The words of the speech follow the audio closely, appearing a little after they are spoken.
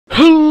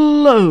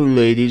Hello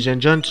ladies and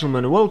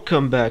gentlemen,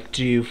 welcome back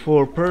to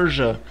For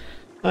Persia.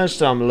 Last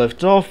time we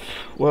left off,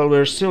 well,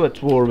 we're still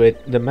at war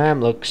with the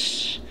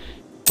Mamluks,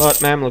 but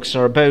Mamluks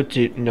are about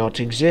to not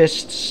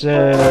exist,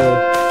 so...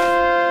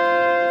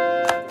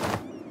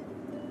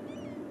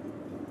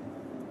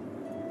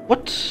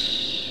 What?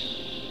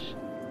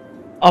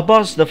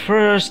 Abbas the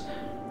First?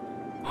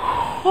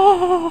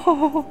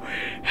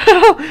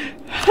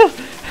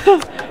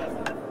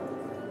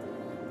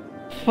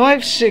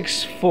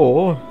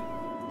 564.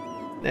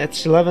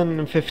 That's 11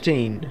 and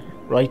 15,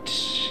 right?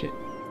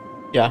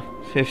 Yeah,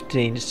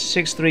 15.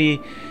 6, 3,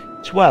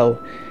 12.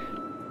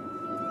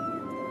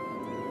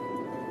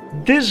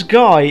 This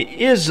guy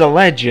is a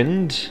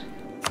legend.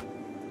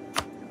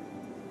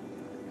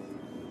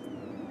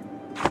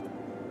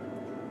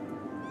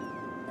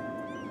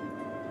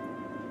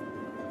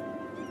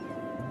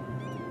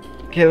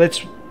 Okay,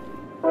 let's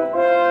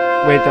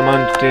wait a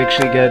month to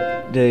actually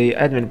get the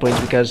admin points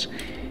because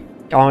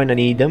I kinda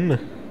need them.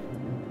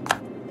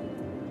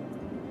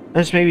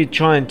 Let's maybe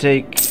try and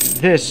take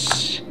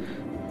this.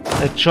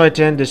 Let's try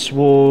to end this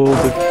war.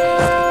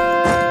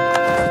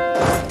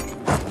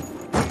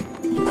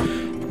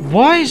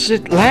 Why is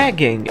it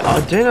lagging? I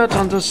do not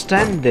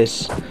understand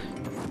this.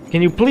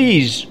 Can you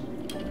please?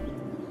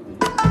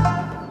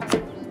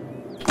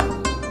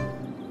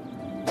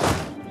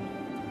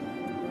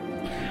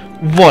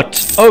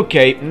 What?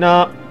 Okay,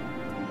 nah.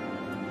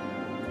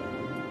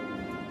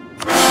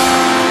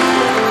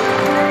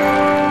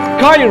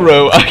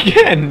 Cairo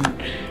again!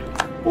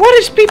 What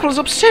is people's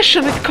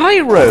obsession with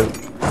Cairo?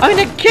 I mean,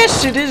 I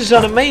guess it is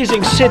an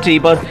amazing city,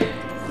 but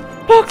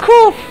fuck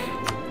off!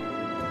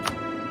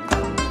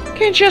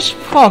 Can you just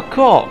fuck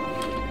off?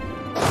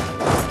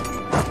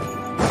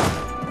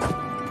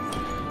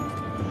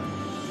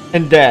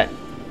 And that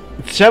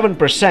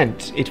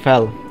 7% it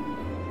fell.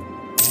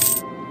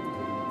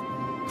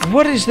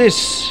 What is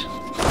this?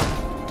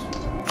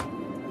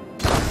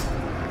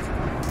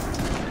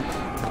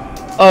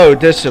 Oh,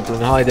 discipline,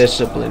 high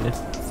discipline.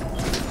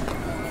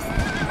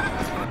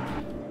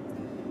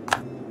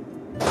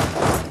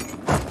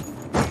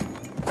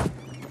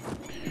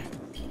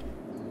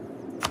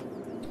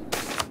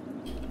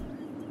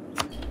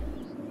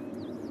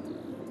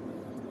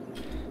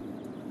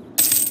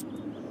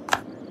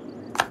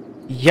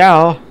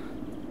 Yeah.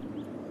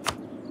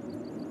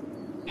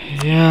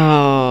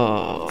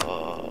 Yeah.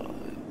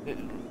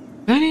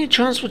 Any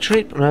transfer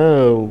trade?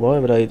 No. Why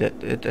would I?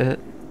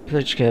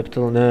 Pledge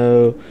capital?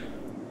 No.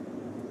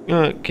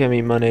 Give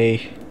me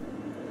money.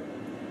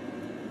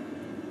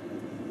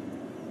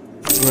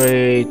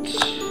 Great.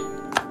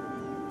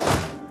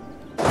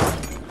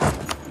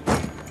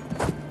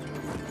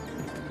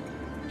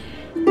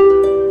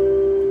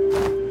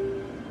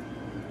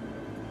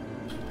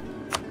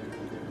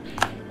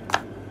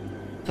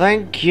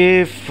 Thank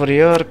you for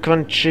your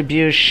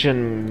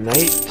contribution,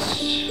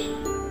 mate,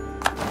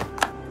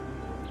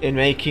 in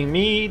making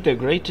me the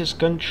greatest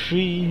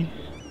country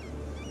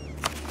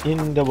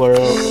in the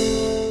world.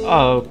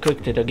 Oh,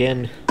 cooked it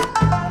again.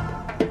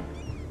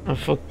 I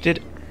fucked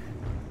it.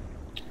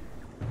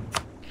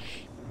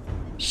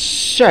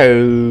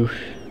 So,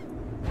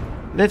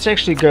 let's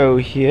actually go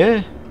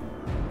here.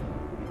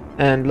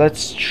 And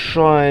let's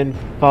try and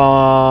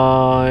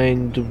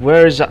find...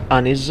 Where is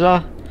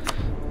Anisa?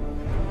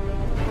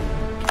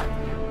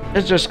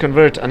 Let's just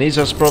convert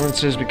Anisa's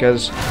provinces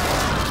because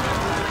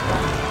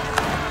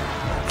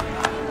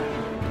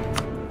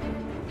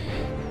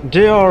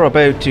they are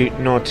about to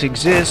not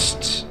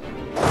exist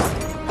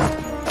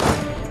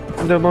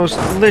in the most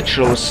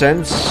literal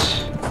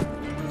sense.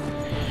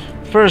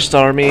 First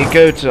army,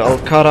 go to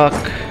Al-Karak.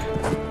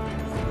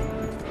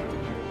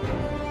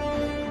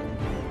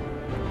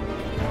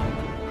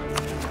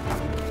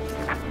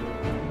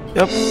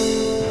 Yep.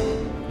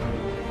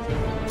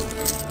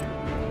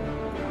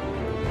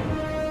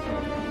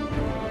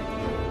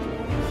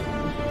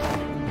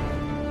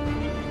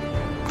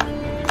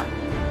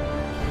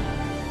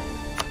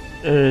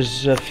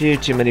 There's a few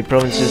too many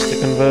provinces to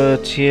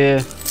convert here.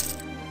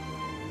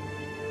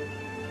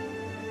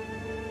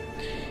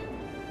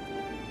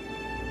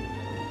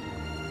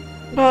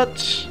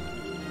 But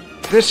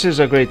this is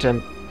a great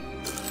time.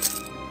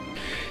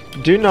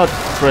 Do not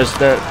press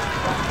that.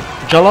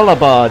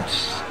 Jalalabad.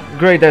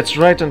 Great, that's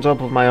right on top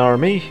of my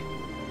army.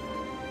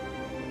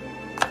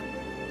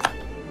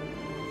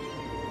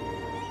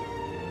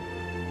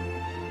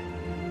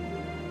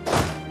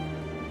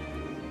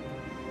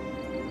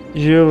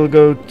 You will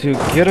go to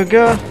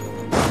Girga.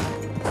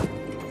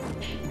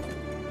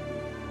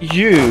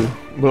 You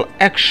will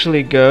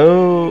actually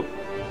go...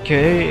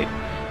 Okay.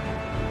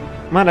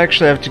 Might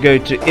actually have to go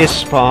to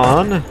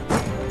Isfahan.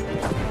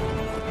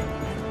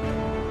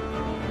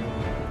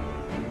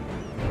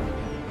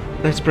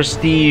 Let's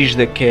prestige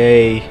the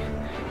K.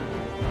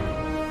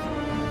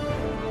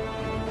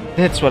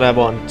 That's what I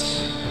want.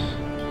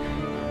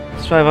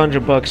 It's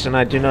 500 bucks and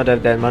I do not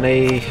have that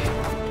money.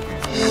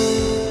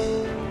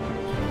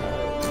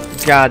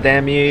 God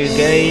damn you,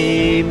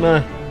 game!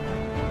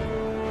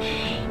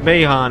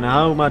 Bayhan,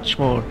 how much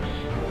more?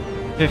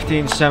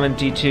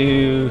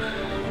 1572.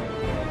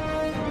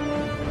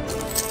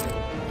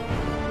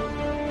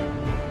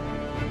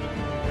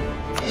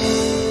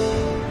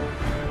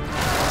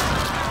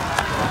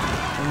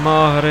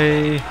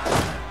 Mahre.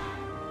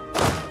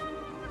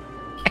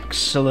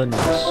 Excellent.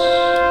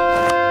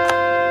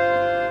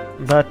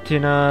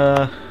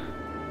 Batina.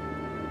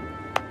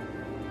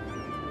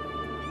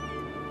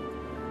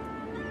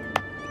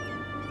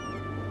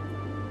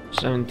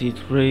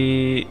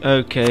 $73.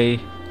 Okay.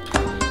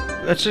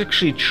 Let's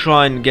actually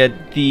try and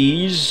get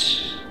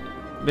these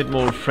a bit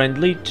more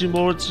friendly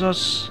towards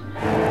us.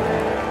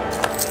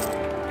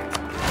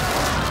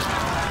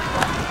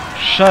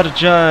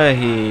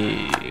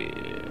 Sharjahi.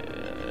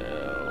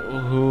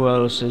 Who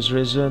else has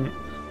risen?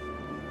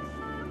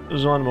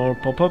 There's one more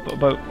pop-up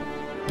about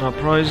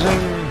uprising.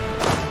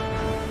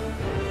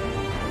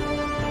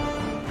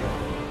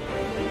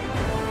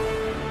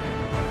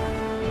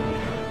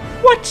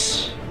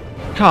 What?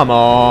 Come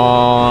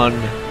on!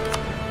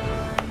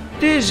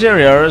 These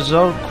areas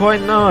are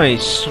quite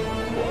nice.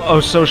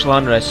 Oh, social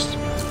unrest.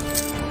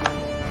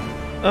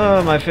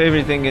 Oh, my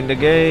favorite thing in the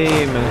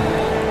game.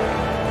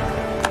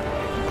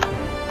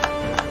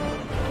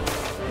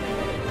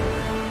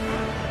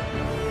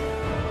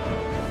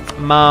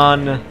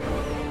 Man.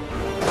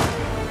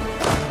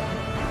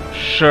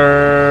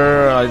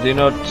 Sure, I do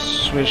not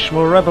wish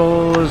more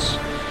rebels.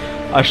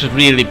 I should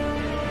really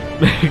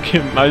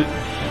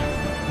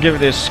give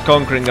this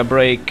conquering a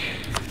break.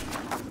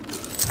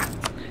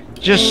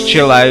 Just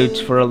chill out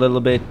for a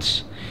little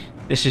bit.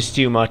 This is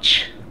too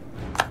much.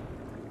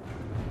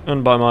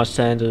 And by my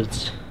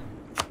standards.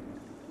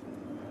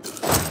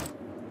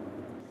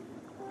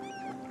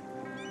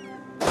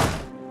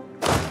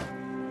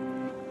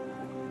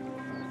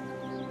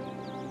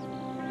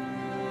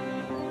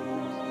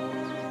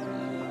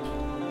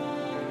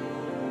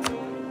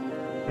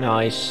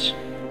 Nice.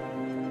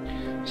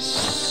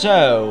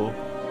 So,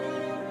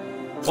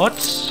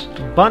 what's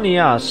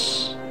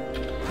Banias?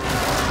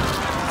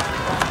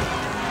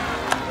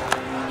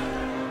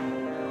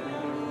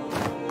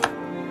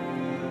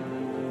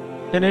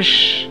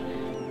 Finish.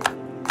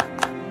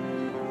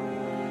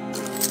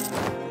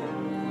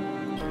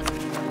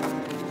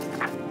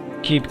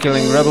 Keep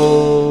killing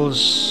rebels.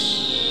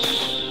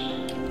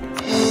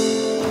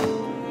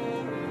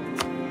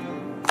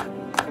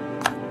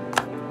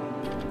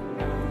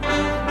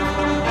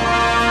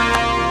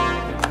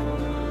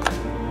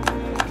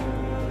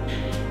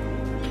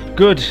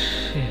 Good.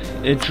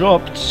 It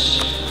dropped.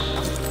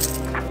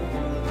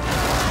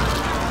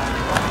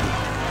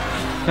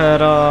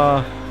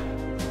 Qara.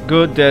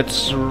 Good,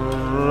 that's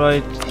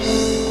right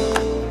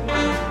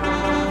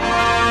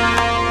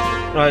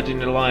in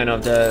the line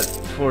of the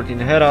 14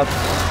 Herat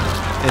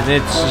in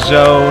its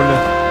zone.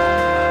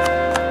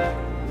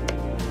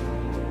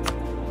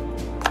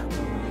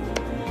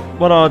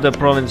 What other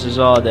provinces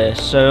are there?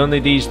 So only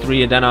these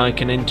three, and then I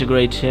can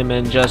integrate him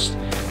and just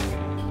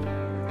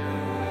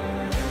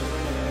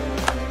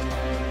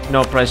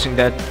no pressing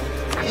that.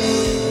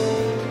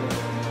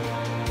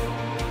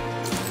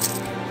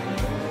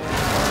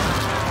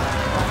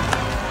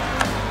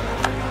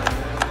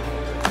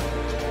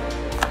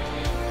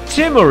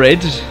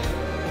 Timurid?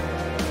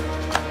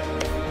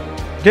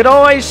 Did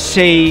I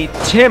say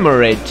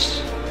Timurid?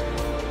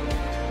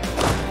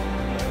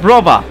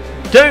 Brother,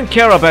 don't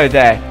care about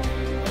that.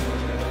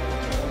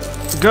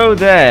 Go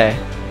there.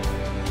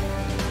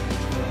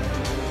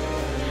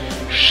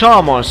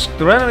 Shah Mosque.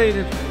 The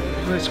renovated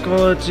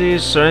quality,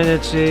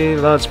 serenity,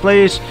 large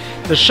place.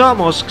 The Shah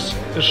Mosque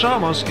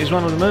is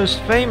one of the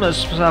most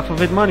famous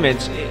Safavid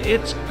monuments.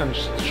 Its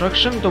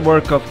construction, the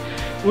work of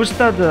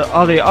Ustad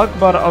Ali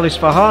Akbar Ali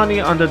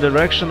Isfahani under the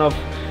direction of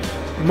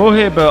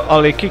Mohib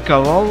Ali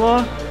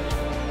Kikalala,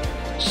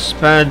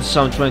 spanned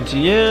some 20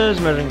 years,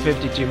 measuring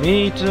 52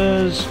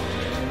 meters,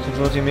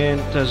 40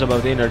 meters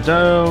above the inner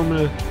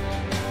dome.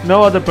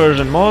 No other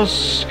Persian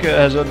mosque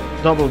has a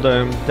double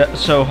dome that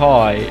so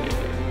high.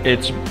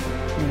 Its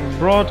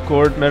broad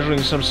court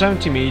measuring some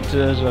 70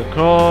 meters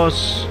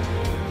across.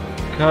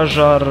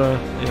 Qajar,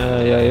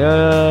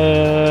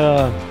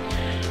 yeah.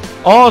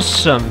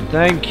 Awesome,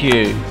 thank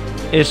you.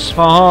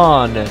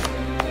 Isfahan.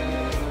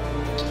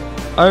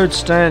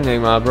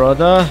 Outstanding, my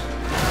brother.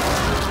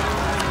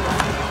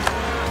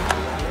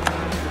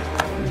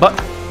 But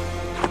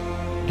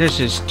this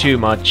is too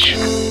much.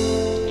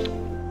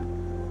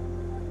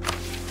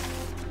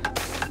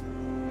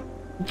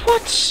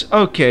 What?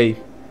 Okay.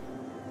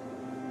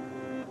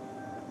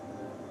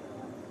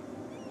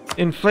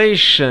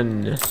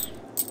 Inflation.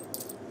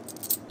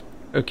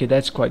 Okay,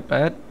 that's quite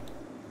bad.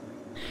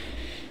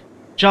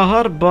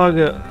 Jahar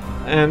Bagh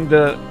and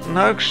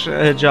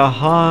Naqsh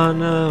Jahan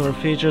were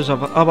features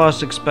of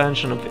Abbas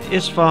expansion of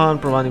Isfahan,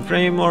 providing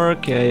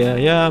framework.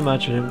 Yeah.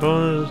 Matching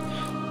important.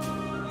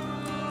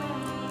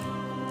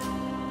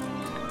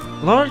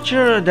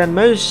 Larger than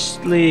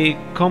mostly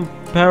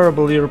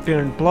comparable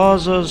European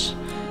plazas.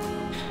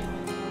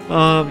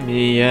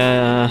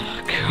 Yeah,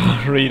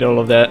 can't read all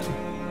of that.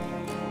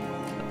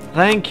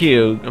 Thank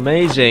you,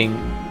 amazing.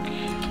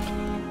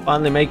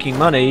 Finally making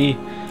money.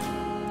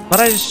 But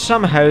I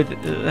somehow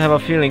have a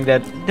feeling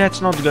that that's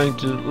not going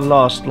to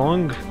last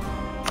long.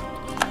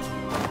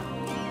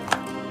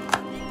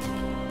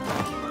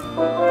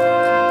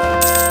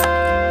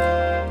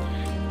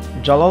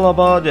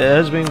 Jalalabad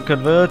has been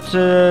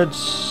converted.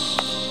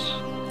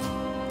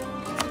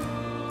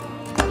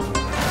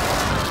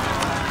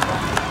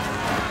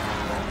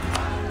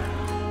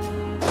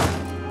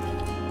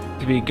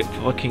 To be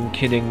fucking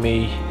kidding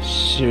me.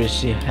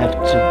 Seriously, have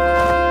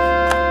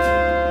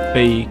to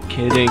be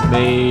kidding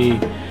me.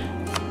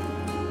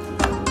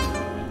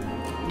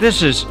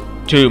 This is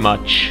too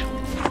much.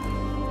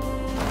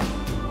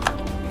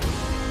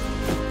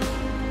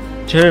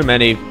 Too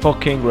many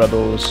fucking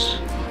rebels.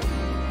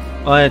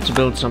 I had to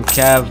build some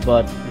cav,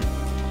 but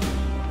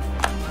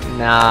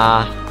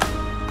nah.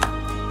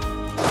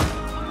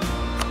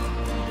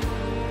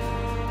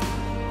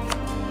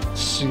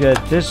 Let's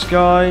get this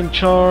guy in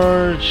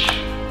charge.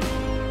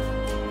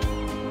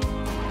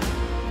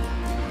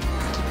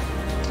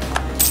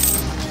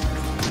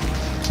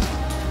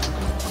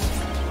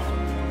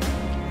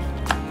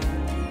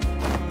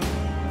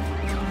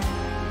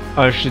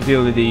 I should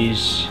deal with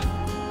these.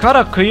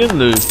 Qara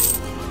Qoyunlu.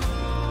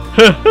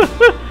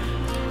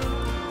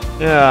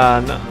 Yeah,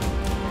 no.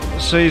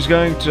 So he's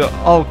going to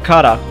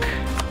Al-Karak.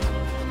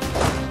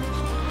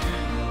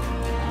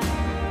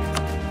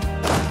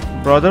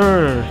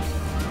 Brother.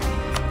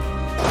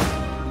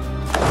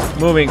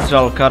 Moving to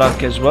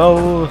Al-Karak as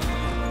well.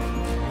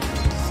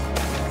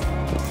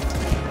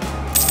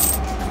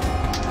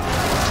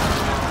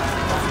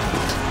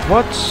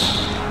 What?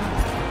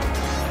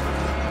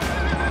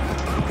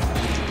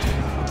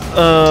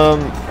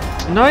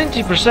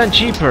 90%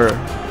 cheaper.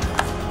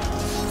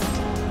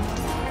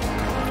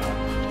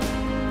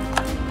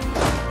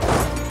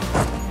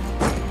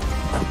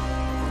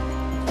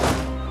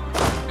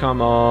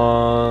 Come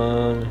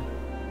on.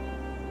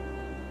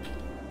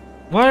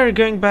 Why are you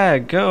going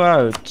back? Go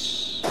out.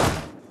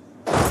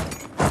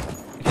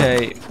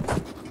 Okay.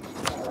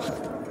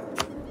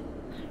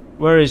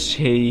 Where is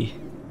he?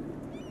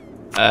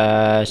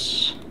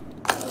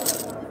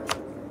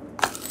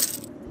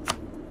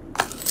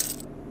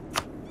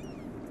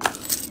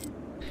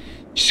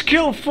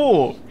 Skill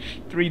 4!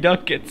 3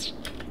 ducats.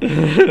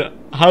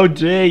 How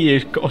dare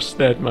you cost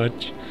that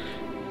much?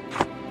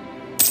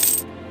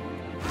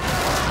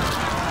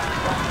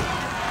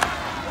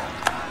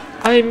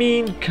 I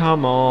mean,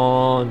 come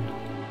on.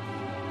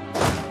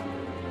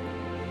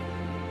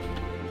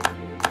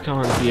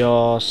 Can't be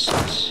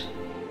asked.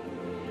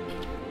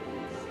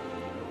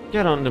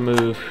 Get on the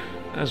move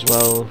as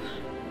well.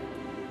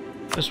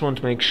 Just want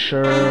to make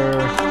sure.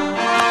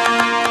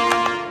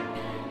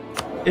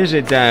 Is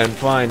it down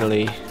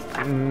finally?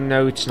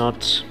 No, it's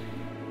not.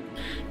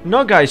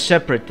 Nogai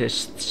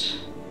separatists.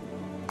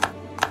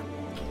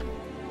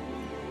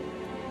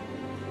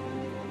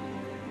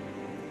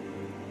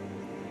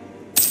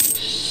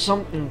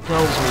 Something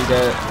tells me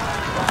that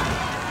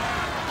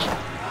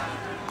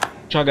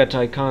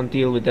Chagatai can't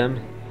deal with them.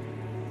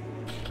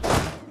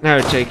 Now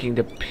taking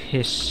the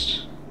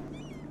piss.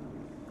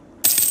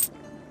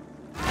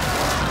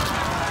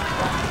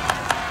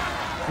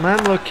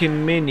 Mamluk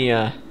in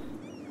Minya.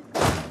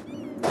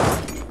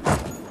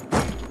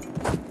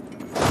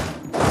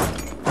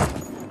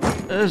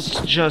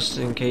 That's just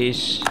in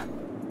case.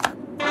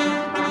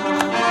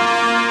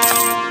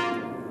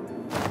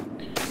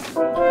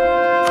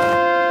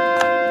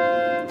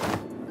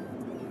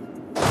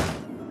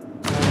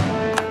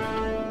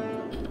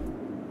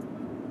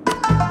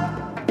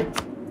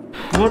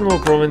 One more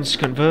province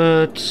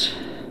convert.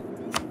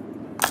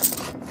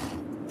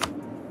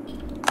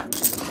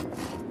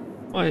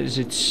 Why is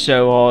it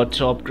so hard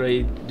to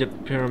upgrade the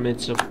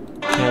pyramids of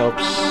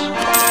Cheops?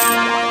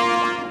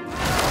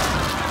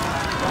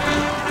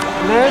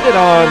 Now that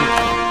I'm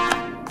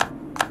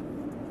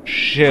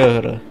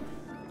sure.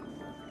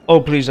 Oh,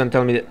 please don't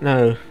tell me that.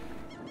 No.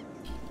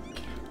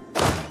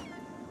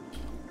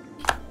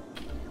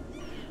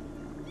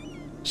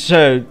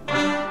 So.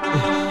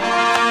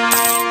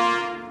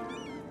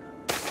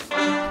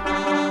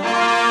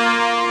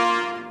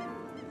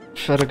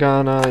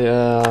 Fergana,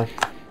 yeah.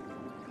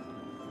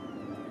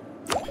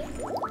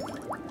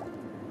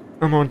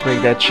 I want to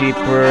make that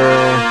cheaper.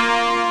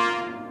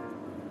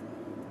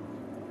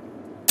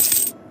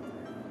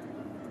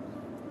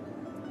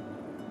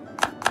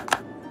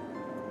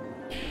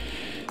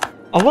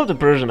 I love the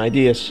Persian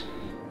ideas.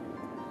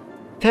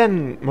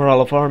 10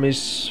 morale of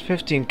armies,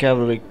 15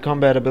 cavalry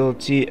combat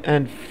ability,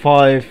 and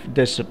 5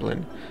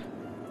 discipline.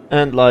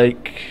 And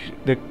like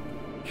the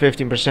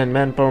 15%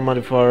 manpower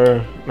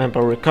modifier,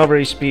 manpower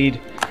recovery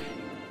speed.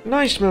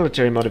 Nice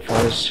military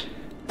modifiers.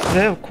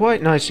 They have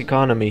quite nice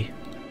economy.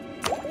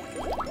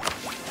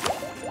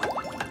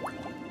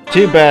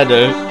 Too bad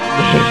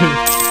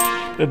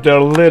that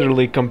they're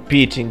literally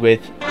competing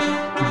with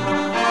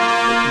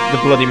the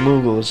bloody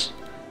Mughals.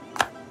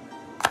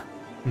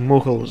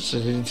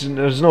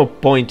 There's no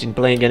point in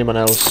playing anyone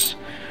else.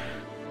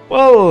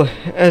 Well,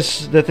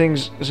 as the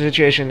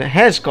situation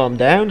has calmed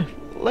down,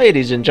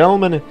 ladies and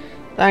gentlemen,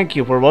 thank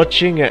you for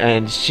watching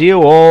and see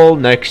you all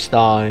next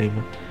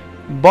time.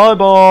 Bye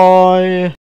bye!